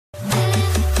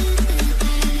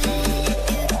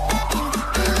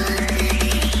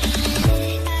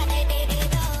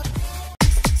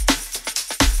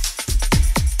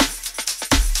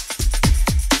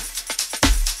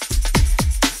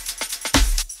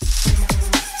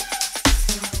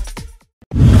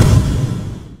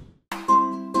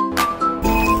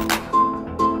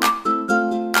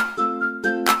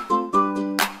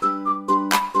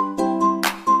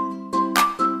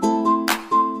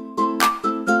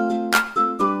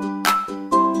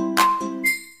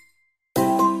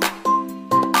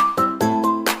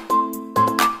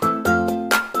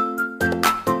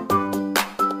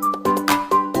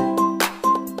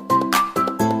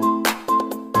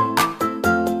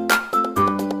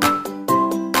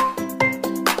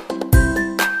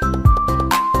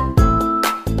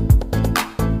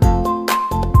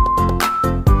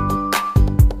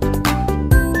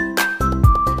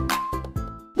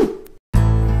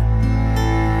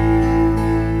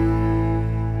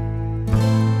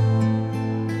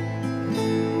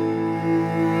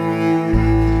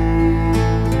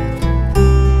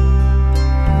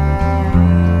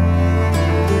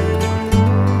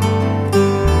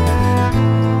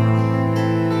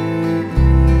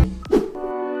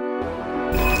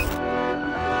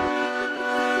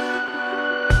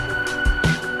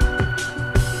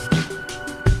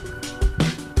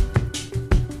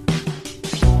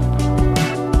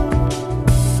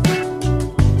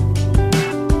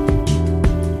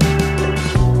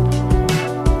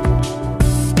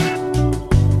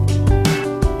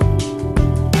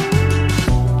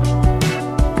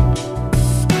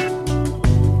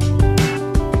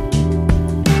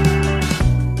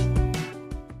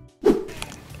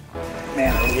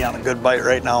be on a good bite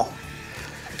right now.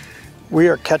 We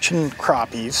are catching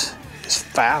crappies as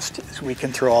fast as we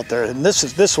can throw out there. And this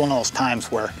is one of those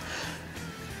times where,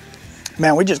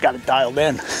 man, we just got it dialed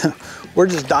in. We're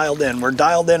just dialed in. We're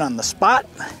dialed in on the spot.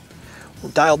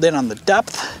 We're dialed in on the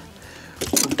depth.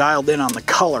 We're dialed in on the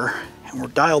color. And we're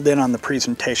dialed in on the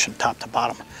presentation, top to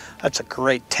bottom. That's a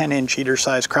great 10-inch eater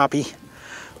size crappie.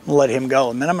 We'll let him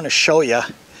go. And then I'm gonna show you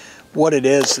what it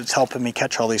is that's helping me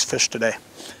catch all these fish today.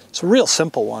 It's a real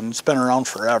simple one. It's been around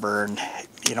forever. And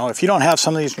you know, if you don't have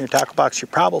some of these in your tackle box, you're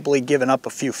probably giving up a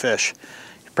few fish.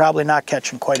 You're probably not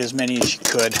catching quite as many as you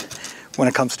could when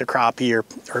it comes to crappie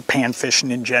or pan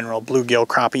fishing in general, bluegill,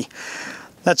 crappie.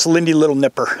 That's a Lindy little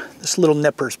nipper. This little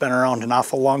nipper's been around an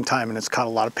awful long time and it's caught a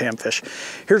lot of panfish.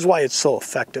 Here's why it's so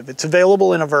effective. It's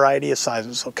available in a variety of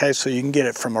sizes, okay? So you can get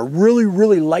it from a really,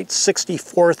 really light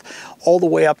 64th all the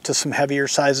way up to some heavier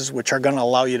sizes, which are gonna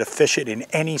allow you to fish it in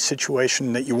any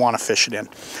situation that you wanna fish it in.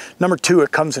 Number two,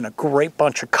 it comes in a great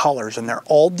bunch of colors and they're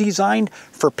all designed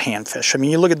for panfish. I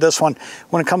mean, you look at this one,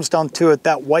 when it comes down to it,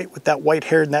 that white with that white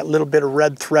hair and that little bit of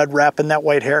red thread wrapping that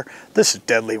white hair, this is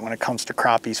deadly when it comes to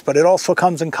crappies, but it also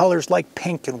comes in colors like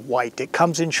pink and white. It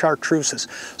comes in chartreuses.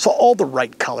 So all the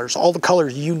right colors, all the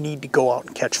colors you need to go out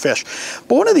and catch fish.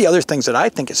 But one of the other things that I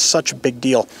think is such a big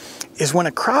deal is when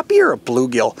a crappie or a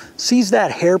bluegill sees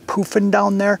that hair poofing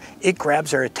down there, it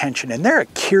grabs their attention, and they're a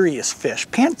curious fish.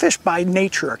 Panfish by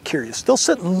nature are curious. They'll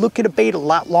sit and look at a bait a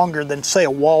lot longer than, say, a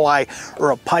walleye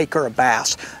or a pike or a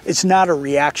bass. It's not a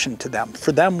reaction to them.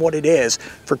 For them, what it is,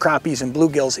 for crappies and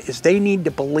bluegills, is they need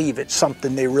to believe it's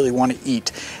something they really want to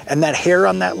eat. And that hair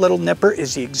on that little nipper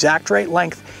is the exact right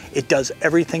length. It does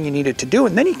everything you need it to do,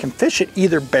 and then you can fish it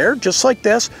either bare, just like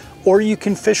this, or you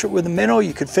can fish it with a minnow,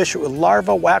 you could fish it with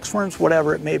larvae, waxworms,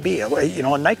 whatever it may be, you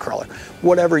know, a night crawler,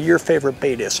 whatever your favorite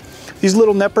bait is. These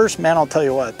little nippers, man, I'll tell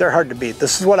you what, they're hard to beat.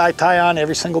 This is what I tie on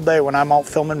every single day when I'm out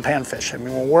filming panfish. I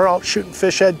mean, when we're out shooting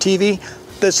Fish Head TV,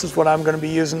 this is what I'm gonna be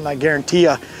using. I guarantee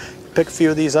you, pick a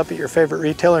few of these up at your favorite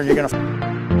retailer and you're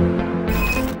gonna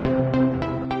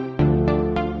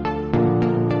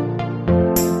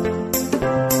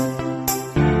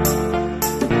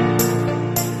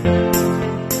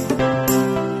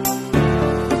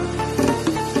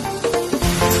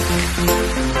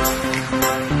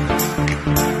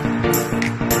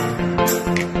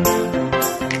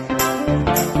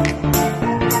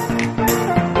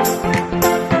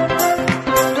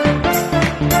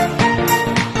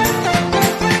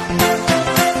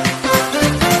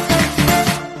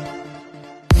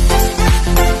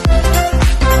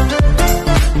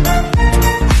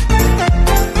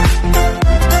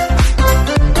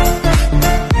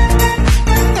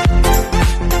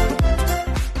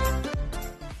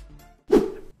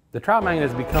The trout magnet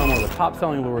has become one of the top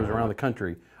selling lures around the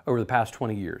country over the past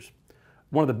 20 years.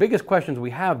 One of the biggest questions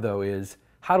we have though is,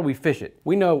 how do we fish it?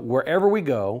 We know wherever we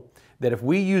go that if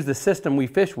we use the system we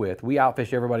fish with, we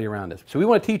outfish everybody around us. So we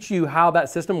want to teach you how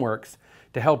that system works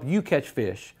to help you catch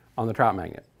fish on the trout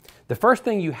magnet. The first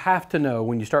thing you have to know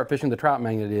when you start fishing the trout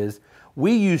magnet is,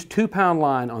 we use 2-pound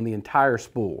line on the entire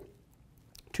spool.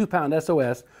 2-pound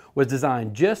SOS was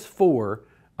designed just for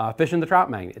fishing the trout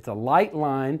magnet. It's a light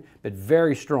line, but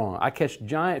very strong. I catch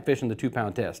giant fish in the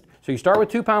 2-pound test. So you start with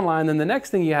 2-pound line, then the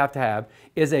next thing you have to have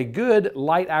is a good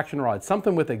light action rod,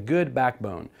 something with a good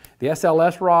backbone. The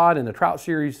SLS rod and the Trout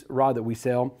Series rod that we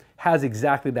sell has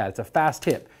exactly that. It's a fast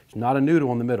tip. It's not a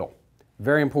noodle in the middle.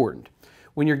 Very important.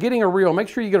 When you're getting a reel, make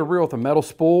sure you get a reel with a metal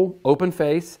spool, open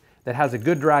face, that has a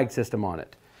good drag system on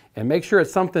it. And make sure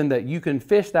it's something that you can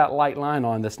fish that light line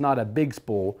on that's not a big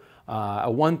spool.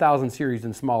 A 1000 series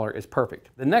and smaller is perfect.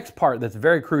 The next part that's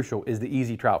very crucial is the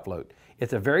Easy Trout Float.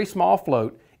 It's a very small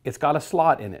float. It's got a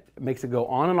slot in it. It makes it go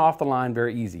on and off the line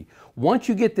very easy. Once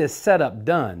you get this setup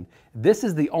done, this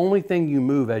is the only thing you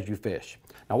move as you fish.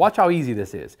 Now watch how easy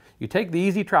this is. You take the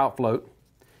Easy Trout Float,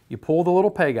 you pull the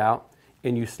little peg out,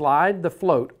 and you slide the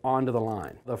float onto the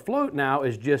line. The float now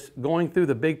is just going through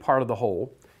the big part of the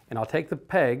hole, and I'll take the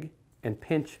peg and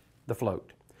pinch the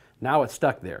float. Now it's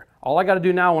stuck there. All I gotta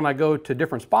do now when I go to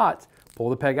different spots, pull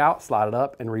the peg out, slide it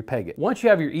up, and repeg it. Once you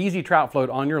have your Easy Trout Float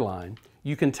on your line,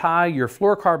 you can tie your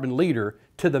fluorocarbon leader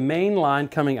to the main line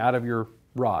coming out of your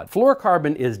rod.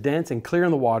 Fluorocarbon is dense and clear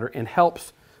in the water and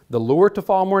helps the lure to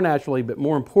fall more naturally, but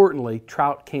more importantly,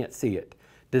 trout can't see it.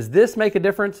 Does this make a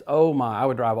difference? Oh my, I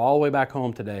would drive all the way back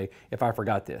home today if I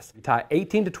forgot this. You tie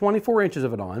 18 to 24 inches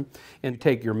of it on and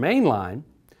take your main line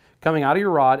coming out of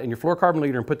your rod and your fluorocarbon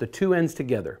leader and put the two ends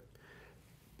together.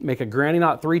 Make a granny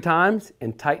knot 3 times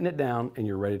and tighten it down and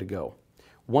you're ready to go.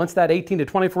 Once that 18 to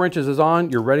 24 inches is on,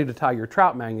 you're ready to tie your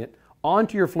trout magnet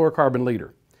onto your fluorocarbon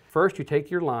leader. First, you take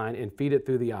your line and feed it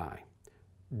through the eye.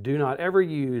 Do not ever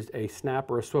use a snap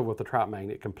or a swivel with the trout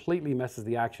magnet. It completely messes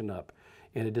the action up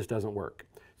and it just doesn't work.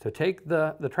 So take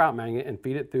the trout magnet and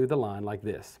feed it through the line like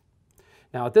this.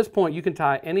 Now at this point you can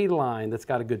tie any line that's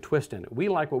got a good twist in it. We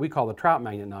like what we call the trout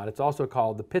magnet knot. It's also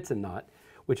called the Pitson knot,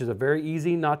 which is a very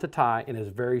easy knot to tie and is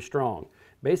very strong.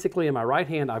 Basically in my right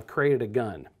hand I've created a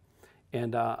gun,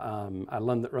 and I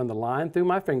run the line through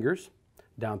my fingers,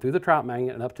 down through the trout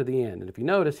magnet and up to the end. And if you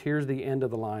notice, here's the end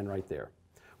of the line right there.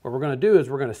 What we're going to do is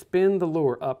we're going to spin the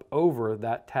lure up over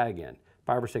that tag end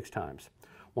 5 or 6 times.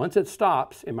 Once it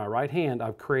stops, in my right hand,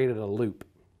 I've created a loop.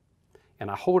 And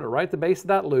I hold it right at the base of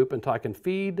that loop until I can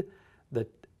feed the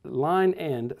line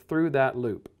end through that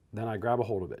loop. Then I grab a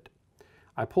hold of it.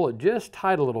 I pull it just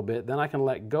tight a little bit, then I can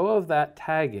let go of that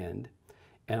tag end.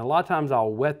 And a lot of times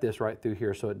I'll wet this right through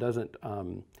here so it doesn't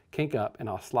kink up, and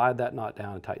I'll slide that knot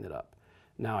down and tighten it up.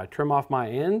 Now I trim off my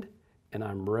end and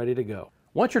I'm ready to go.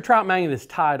 Once your trout magnet is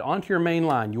tied onto your main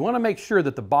line, you want to make sure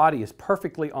that the body is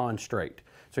perfectly on straight.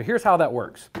 So here's how that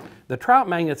works. The trout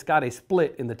magnet's got a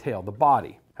split in the tail. The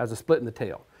body has a split in the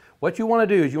tail. What you want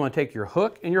to do is you want to take your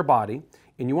hook and your body,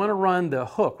 and you want to run the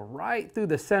hook right through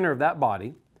the center of that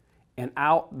body and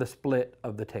out the split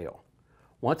of the tail.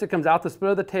 Once it comes out the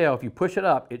split of the tail, if you push it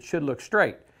up, it should look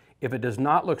straight. If it does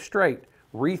not look straight,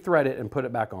 re-thread it and put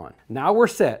it back on. Now we're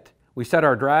set. We set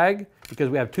our drag because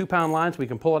we have 2-pound lines, so we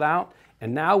can pull it out.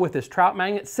 And now with this trout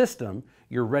magnet system,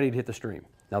 you're ready to hit the stream.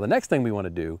 Now the next thing we want to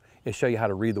do is show you how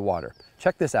to read the water.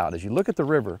 Check this out. As you look at the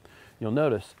river, you'll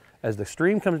notice as the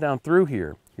stream comes down through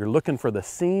here, you're looking for the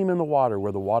seam in the water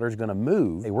where the water is going to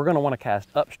move. We're going to want to cast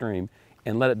upstream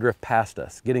and let it drift past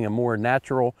us, getting a more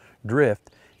natural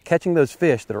drift, catching those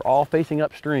fish that are all facing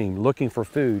upstream, looking for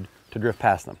food to drift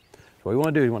past them. So what we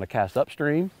want to do is we want to cast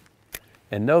upstream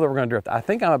and know that we're going to drift. I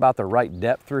think I'm about the right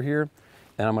depth through here,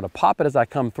 and I'm going to pop it as I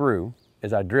come through,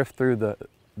 as I drift through the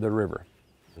river.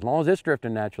 As long as it's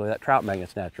drifting naturally, that trout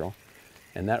magnet's natural,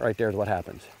 and that right there is what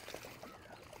happens.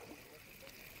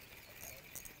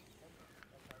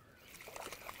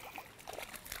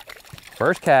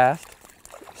 First cast,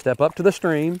 step up to the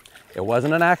stream. It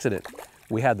wasn't an accident.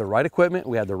 We had the right equipment,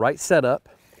 we had the right setup,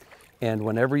 and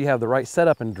whenever you have the right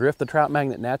setup and drift the trout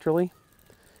magnet naturally,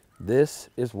 this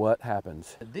is what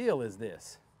happens. The deal is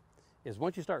this, is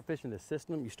once you start fishing this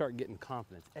system, you start getting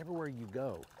confidence. Everywhere you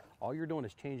go, all you're doing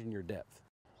is changing your depth.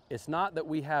 It's not that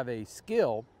we have a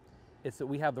skill, it's that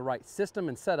we have the right system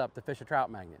and setup to fish a trout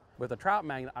magnet. With a trout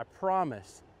magnet, I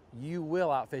promise you will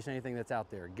outfish anything that's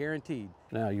out there, guaranteed.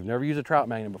 Now, you've never used a trout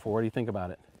magnet before. What do you think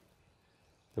about it?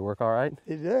 Does it work all right?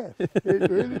 It does. It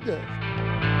really does.